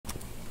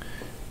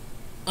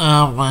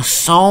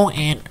So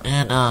in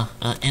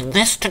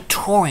this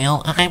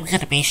tutorial, I'm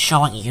gonna be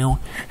showing you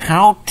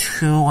how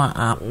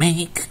to,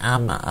 make,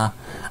 a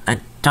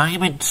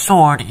diamond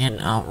sword in,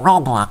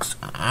 Roblox,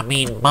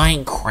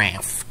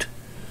 Minecraft.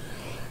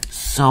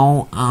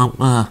 So,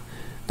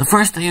 the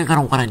first thing you're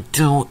gonna wanna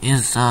do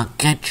is,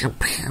 get your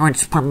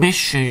parents'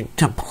 permission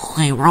to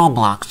play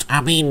Roblox,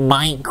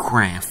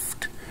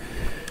 Minecraft.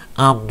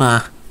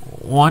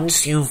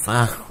 Once you've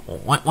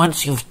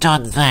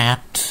done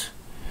that...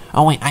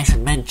 Oh wait, I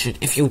should mention,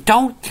 if you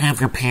don't have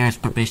your parents'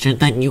 permission,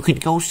 then you can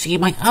go see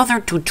my other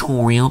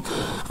tutorial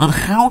on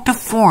how to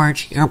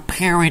forge your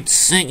parents'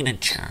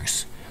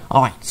 signatures.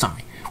 Alright,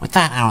 sorry. With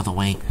that out of the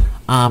way,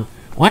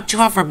 once you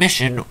have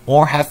permission,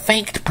 or have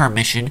faked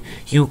permission,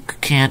 you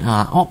can,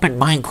 open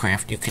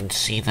Minecraft. You can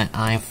see that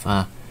I've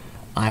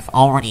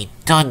already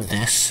done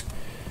this.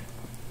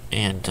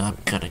 And I'm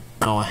gonna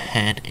go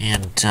ahead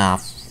and,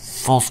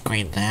 full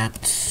screen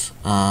that.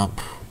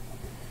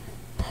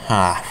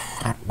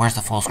 Where's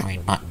the full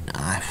screen button?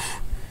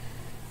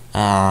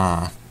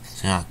 There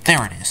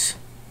it is.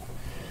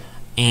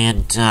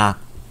 And, the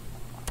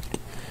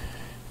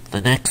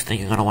next thing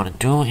you're gonna want to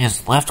do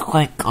is left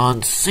click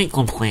on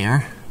single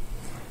player,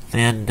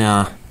 then,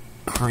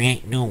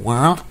 create new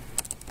world.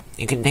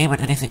 You can name it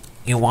anything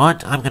you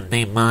want. I'm gonna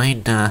name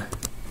mine,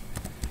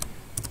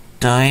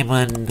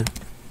 Diamond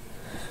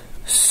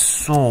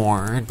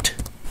Sword.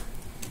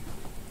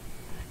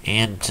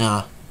 And,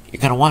 you're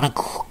gonna want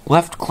to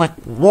left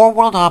click more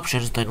world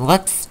options, then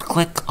let's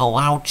click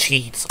allow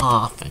cheats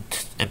off and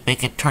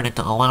make it turn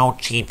into allow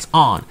cheats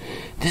on.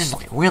 This is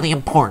like really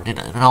important,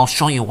 and I'll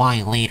show you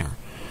why later.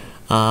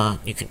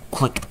 You can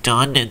click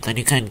done, and then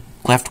you can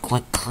left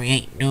click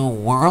create new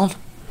world.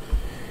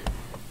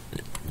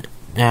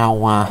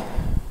 Now,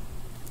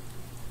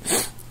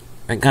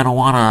 you're gonna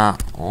wanna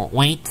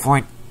wait for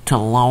it to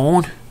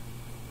load,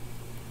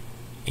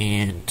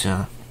 and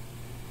you're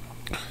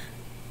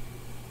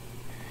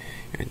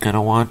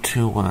gonna want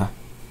to,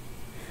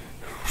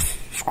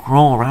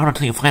 scroll around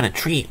until you find a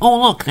tree.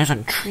 Oh look, there's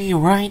a tree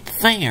right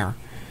there!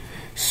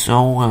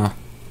 So,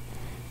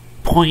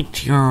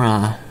 point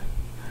your,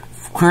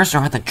 cursor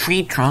at the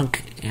tree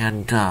trunk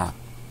and,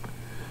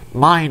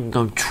 mine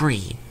the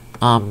tree.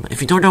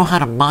 If you don't know how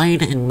to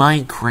mine in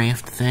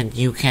Minecraft, then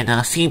you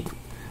can, see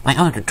my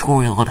other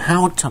tutorial on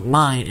how to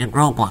mine in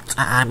Roblox.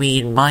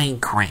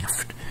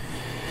 Minecraft.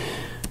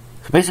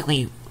 So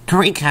basically, to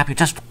recap, you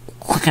just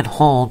click and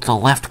hold the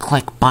left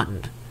click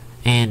button,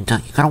 and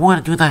you're gonna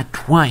want to do that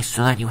twice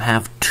so that you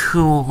have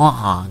 2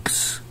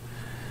 logs.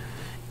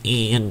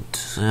 And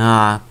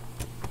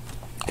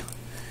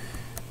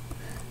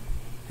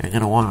you're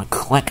gonna want to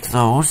click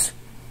those.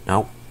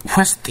 Now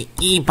press the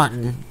E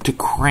button to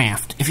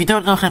craft. If you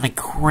don't know how to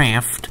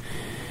craft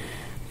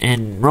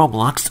in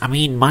Roblox,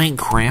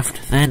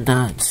 Minecraft,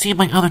 then see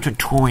my other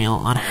tutorial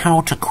on how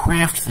to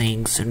craft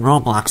things in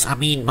Roblox,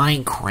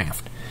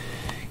 Minecraft.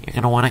 You're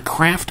gonna want to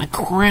craft a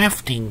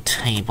crafting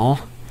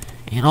table,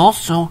 and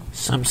also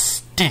some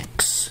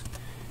sticks.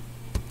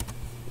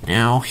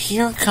 Now,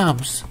 here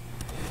comes...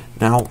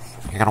 Now,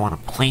 you're gonna want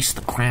to place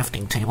the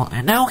crafting table,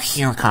 and now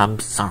here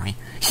comes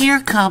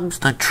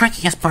the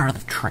trickiest part of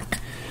the trick.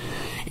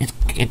 It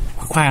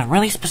requires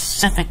really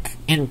specific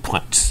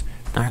inputs.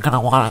 Now, you're gonna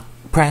want to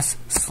press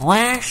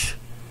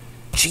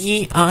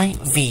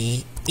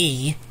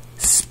 /GIVE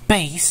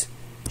space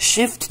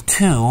Shift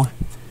 2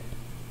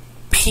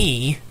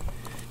 P.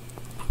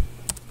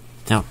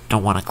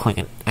 Don't want to click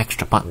an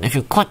extra button. If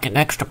you click an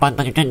extra button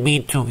that you didn't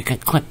mean to, you can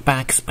click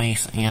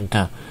backspace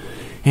and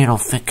it'll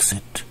fix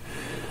it.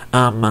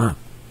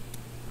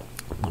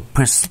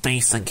 Press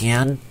space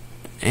again,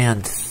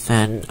 and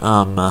then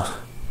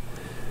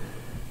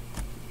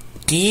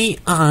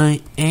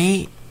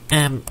DIAMOND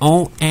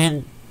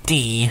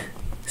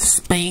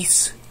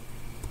space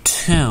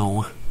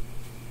 2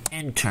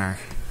 enter,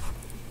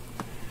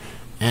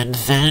 and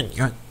then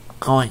you're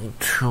going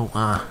to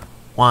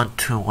want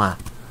to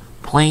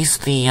place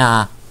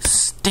the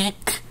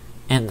stick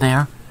in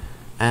there,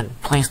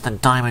 and place the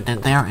diamond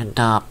in there, and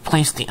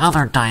place the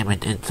other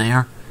diamond in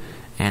there,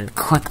 and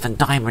click the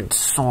diamond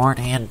sword,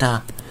 and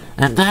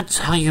that's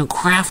how you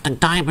craft a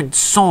diamond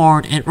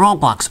sword in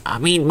Roblox,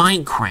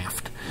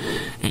 Minecraft.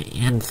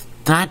 And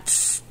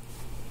that's...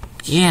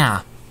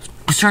 yeah.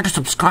 Be sure to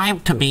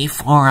subscribe to me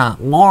for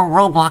more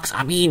Roblox,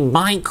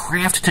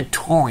 Minecraft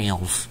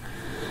tutorials.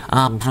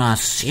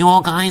 See you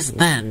all guys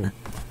then.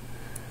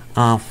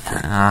 How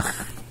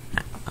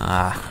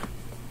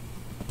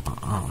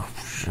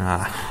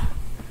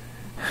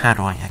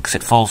do I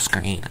exit full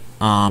screen?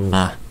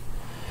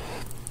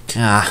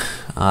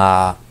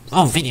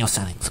 Video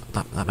settings.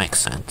 That makes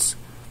sense.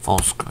 Full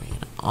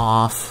screen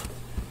off,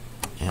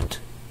 and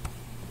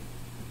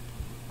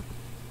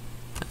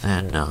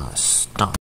then, stop.